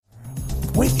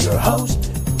with your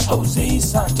host, Jose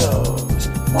Santos,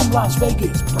 from Las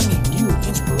Vegas, bringing you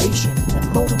inspiration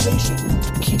and motivation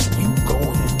to keep you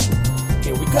going.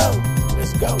 Here we go.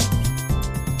 Let's go.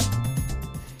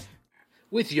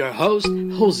 With your host,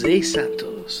 Jose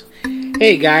Santos.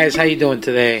 Hey guys, how you doing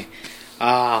today? Or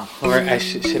I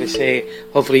should I say,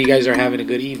 hopefully you guys are having a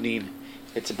good evening.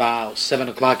 It's about 7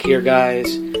 o'clock here,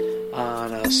 guys,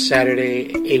 on a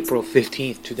Saturday, April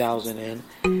 15th,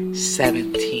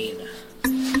 2017.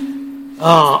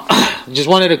 Just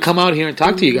wanted to come out here and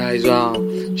talk to you guys.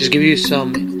 Just give you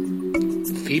some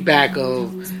feedback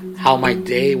of how my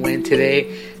day went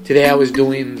today. Today I was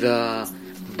doing the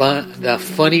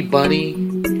Funny Bunny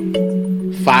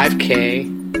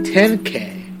 5K,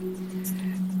 10K.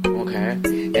 Okay,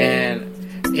 and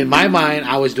in my mind,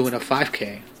 I was doing a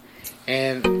 5K,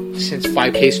 and since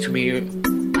 5Ks to me,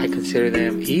 I consider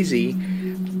them easy.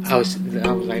 I was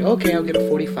like, okay, I'll get a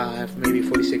 45, maybe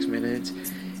 46 minutes.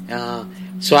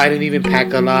 So I didn't even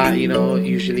pack a lot.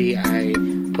 Usually I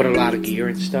put a lot of gear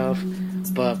and stuff,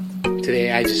 but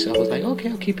today I was like, okay,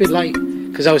 I'll keep it light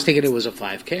because I was thinking it was a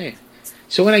 5K.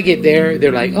 So when I get there,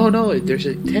 they're like, oh no, there's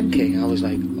a 10K. I was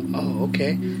like, oh,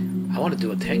 okay. I want to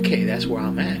do a 10K. That's where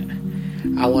I'm at.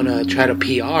 I want to try to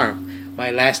PR. My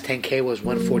last 10K was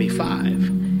 145,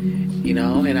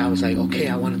 and I was like, okay,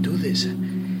 I want to do this.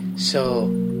 So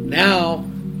now,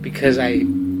 because I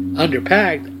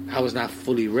underpacked, I was not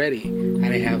fully ready. I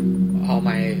didn't have all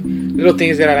my little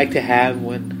things that I like to have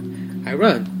when I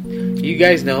run. You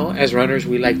guys know, as runners,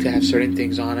 we like to have certain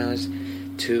things on us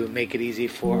to make it easy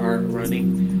for our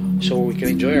running so we can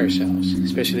enjoy ourselves,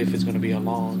 especially if it's going to be a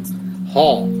long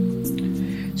haul.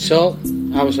 So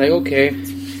I was like, okay,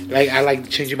 I like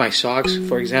changing my socks,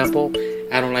 for example.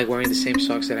 I don't like wearing the same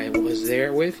socks that I was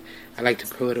there with. I like to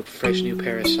put a fresh new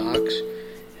pair of socks,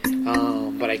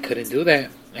 but I couldn't do that.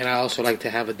 And I also like to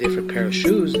have a different pair of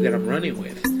shoes that I'm running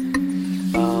with.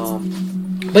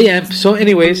 But yeah, so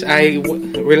anyways, I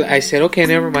said, okay,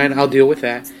 never mind, I'll deal with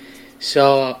that.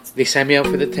 So they signed me up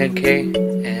for the 10K,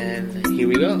 and here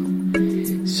we go.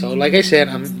 So like I said,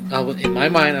 in my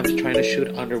mind, I'm trying to shoot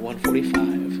under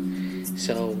 145.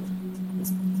 So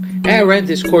I ran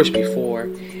this course before.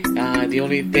 The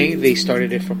only thing, they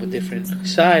started it from a different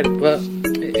side, but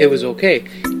it was okay.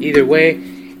 Either way,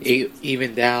 it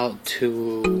evened out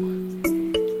to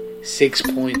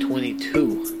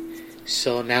 6.22.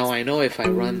 So now I know if I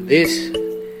run this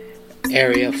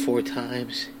area 4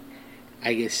 times,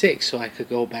 I get 6. So I could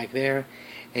go back there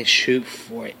and shoot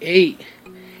for 8.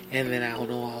 And then I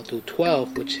know I'll do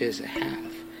 12, which is a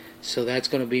half. So that's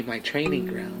going to be my training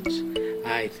grounds.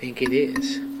 I think it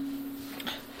is.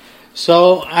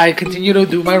 So I continue to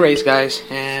do my race, guys.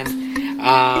 And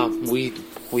we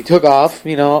took off.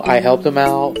 I helped them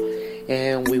out.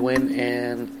 And we went,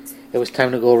 and it was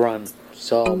time to go run.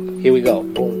 So here we go.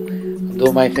 Boom. I'm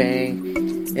doing my thing.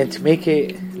 And to make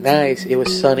it nice, it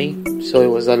was sunny. So it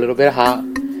was a little bit hot.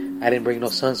 I didn't bring no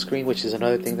sunscreen, which is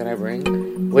another thing that I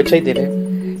bring, which I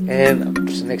didn't. And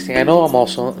the next thing I know, I'm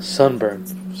also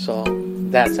sunburned. So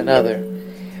that's another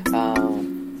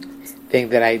thing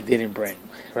that I didn't bring,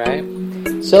 right?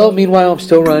 So meanwhile, I'm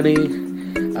still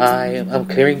running. I'm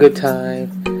clearing good time.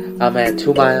 I'm at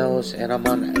 2 miles, and I'm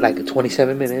on like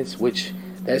 27 minutes, which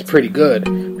that's pretty good.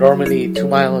 Normally, 2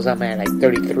 miles, I'm at like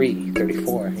 33,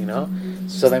 34,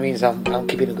 So that means I'm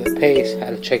keeping a good pace. I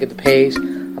had to check at the pace.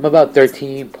 I'm about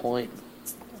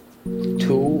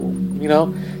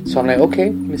 13.2, So I'm like, okay,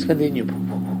 let's continue.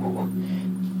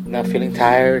 Not feeling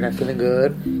tired, not feeling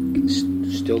good.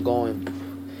 Still going.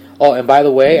 Oh, and by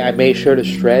the way, I made sure to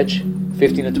stretch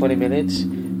 15 to 20 minutes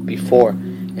before.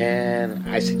 And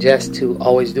I suggest to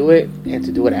always do it and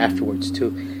to do it afterwards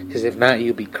too. Because if not,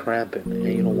 you'll be cramping and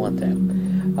you don't want that.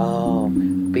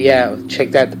 But yeah,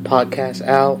 check the podcast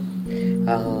out.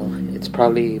 It's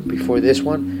probably before this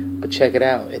one, but check it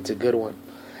out. It's a good one.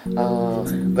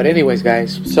 But anyways,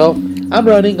 guys, so I'm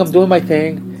running. I'm doing my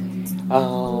thing.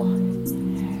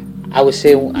 I would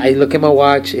say I look at my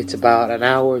watch. It's about an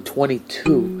hour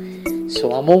 22.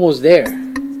 So I'm almost there.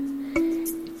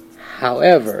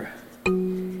 However,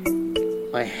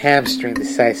 my hamstring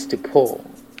decides to pull.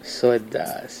 So it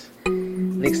does.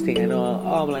 Next thing I know,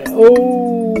 I'm like,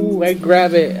 oh, I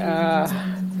grab it.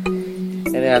 And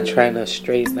then I'm trying to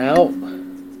straighten out.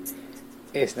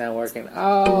 It's not working.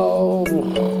 Oh.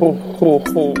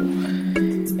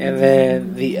 And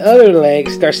then the other leg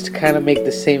starts to kind of make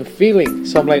the same feeling.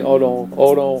 So I'm like, hold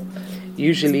on.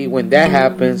 Usually when that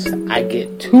happens, I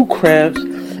get 2 cramps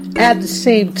at the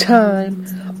same time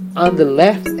on the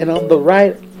left and on the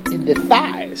right in the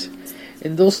thighs.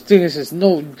 And those things is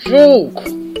no joke.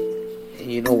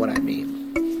 And you know what I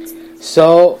mean.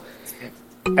 So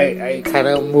I kind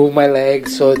of move my leg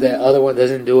so the other one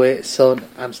doesn't do it. So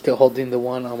I'm still holding the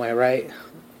one on my right.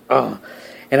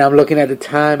 And I'm looking at the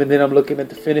time, and then I'm looking at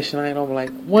the finish line. I'm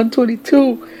like,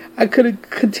 1:22. I could have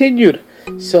continued.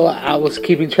 So I was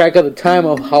keeping track of the time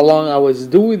of how long I was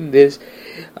doing this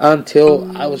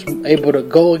until I was able to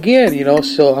go again,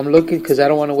 So I'm looking because I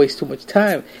don't want to waste too much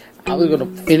time. I was going to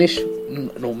finish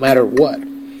no matter what.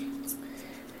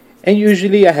 And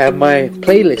usually I have my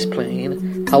playlist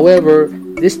playing. However,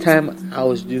 this time I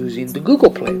was using the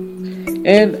Google Play.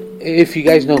 And if you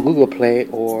guys know Google Play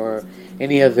or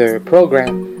any other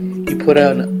program, you put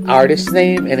an artist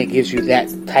name and it gives you that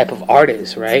type of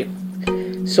artist, right?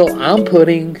 So I'm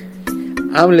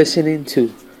listening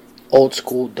to old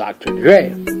school Dr.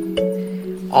 Dre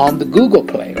on the Google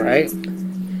Play, right?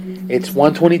 It's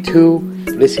 1:22,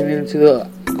 listening to the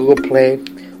Google Play,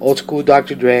 old school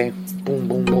Dr. Dre, boom,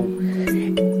 boom, boom.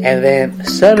 And then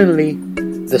suddenly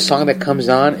the song that comes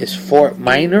on is Fort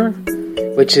Minor,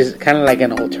 which is kind of like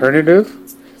an alternative.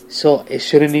 So it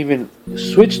shouldn't even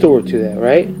switch over to that,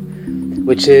 right?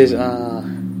 Which is,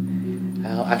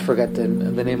 I forgot the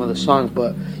name of the song,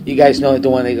 but you guys know the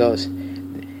one that goes,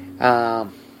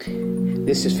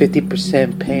 this is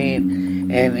 50%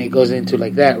 pain, and it goes into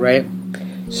like that, right?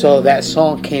 So that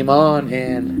song came on,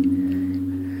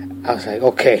 and I was like,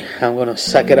 okay, I'm going to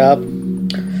suck it up.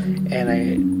 And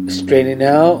I straightened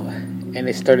out, and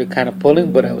it started kind of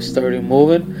pulling, but I was starting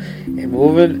moving,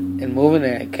 and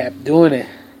I kept doing it.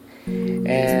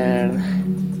 And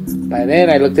by then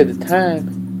I looked at the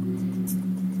time.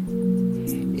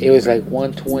 It was like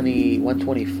 1:20,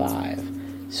 1:25.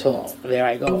 So there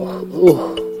I go.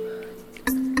 Ooh.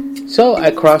 So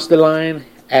I crossed the line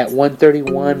at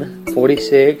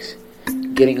 1:31:46,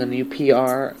 getting a new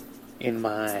PR in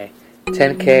my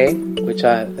 10K, which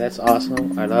that's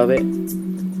awesome. I love it.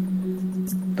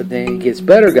 But then it gets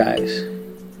better, guys.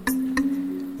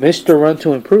 Mr. Run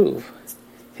to Improve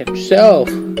himself,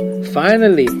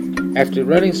 finally, after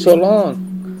running so long,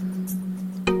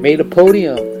 made a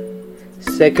podium.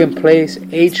 Second place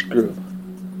age group.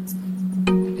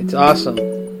 It's awesome.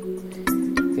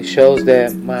 It shows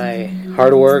that my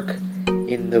hard work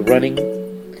in the running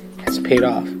has paid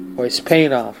off, or it's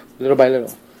paying off little by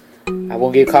little. I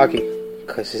won't get cocky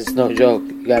because it's no joke.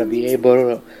 You gotta be able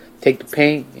to take the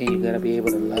pain, and you gotta be able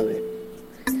to love it.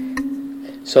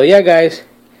 So yeah, guys.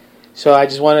 So I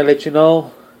just want to let you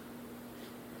know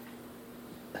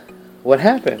what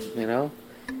happened,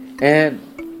 And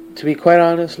to be quite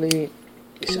honestly,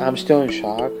 I'm still in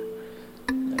shock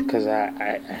because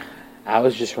I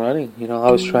was just running. I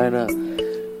was trying to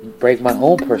break my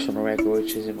own personal record,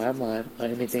 which is in my mind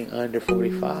anything under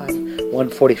 45.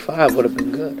 1:45 would have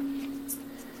been good.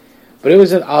 But it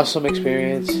was an awesome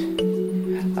experience.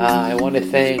 I want to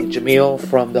thank Jamil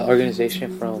from the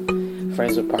organization from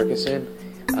Friends of Parkinson.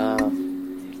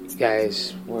 You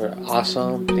guys were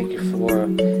awesome. Thank you for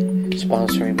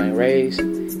sponsoring my race.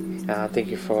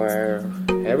 Thank you for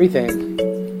everything.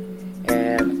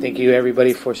 And thank you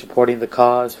everybody for supporting the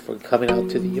cause, for coming out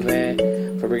to the event,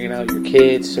 for bringing out your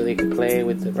kids so they could play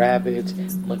with the rabbits.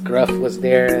 McGruff was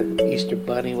there. The Easter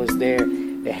Bunny was there.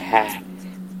 They had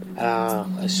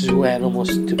zoo animals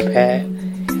to pet.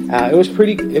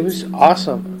 It was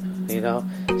awesome,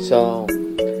 So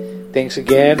thanks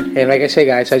again. And like I said,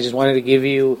 guys, I just wanted to give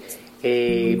you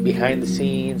a behind the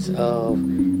scenes of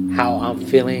how I'm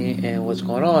feeling and what's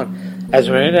going on. As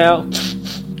of right now,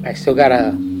 I still got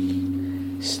a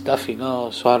stuffy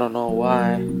nose, so I don't know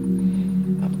why.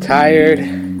 I'm tired.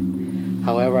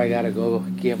 However, I gotta go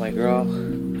get my girl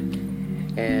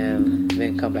and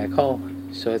then come back home.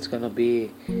 So it's gonna be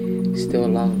still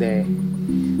a long day.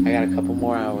 I got a couple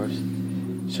more hours.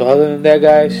 So other than that,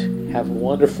 guys, have a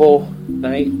wonderful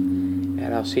night,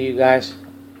 and I'll see you guys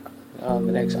on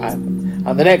the next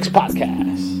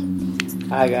podcast.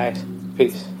 Alright, guys,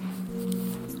 peace.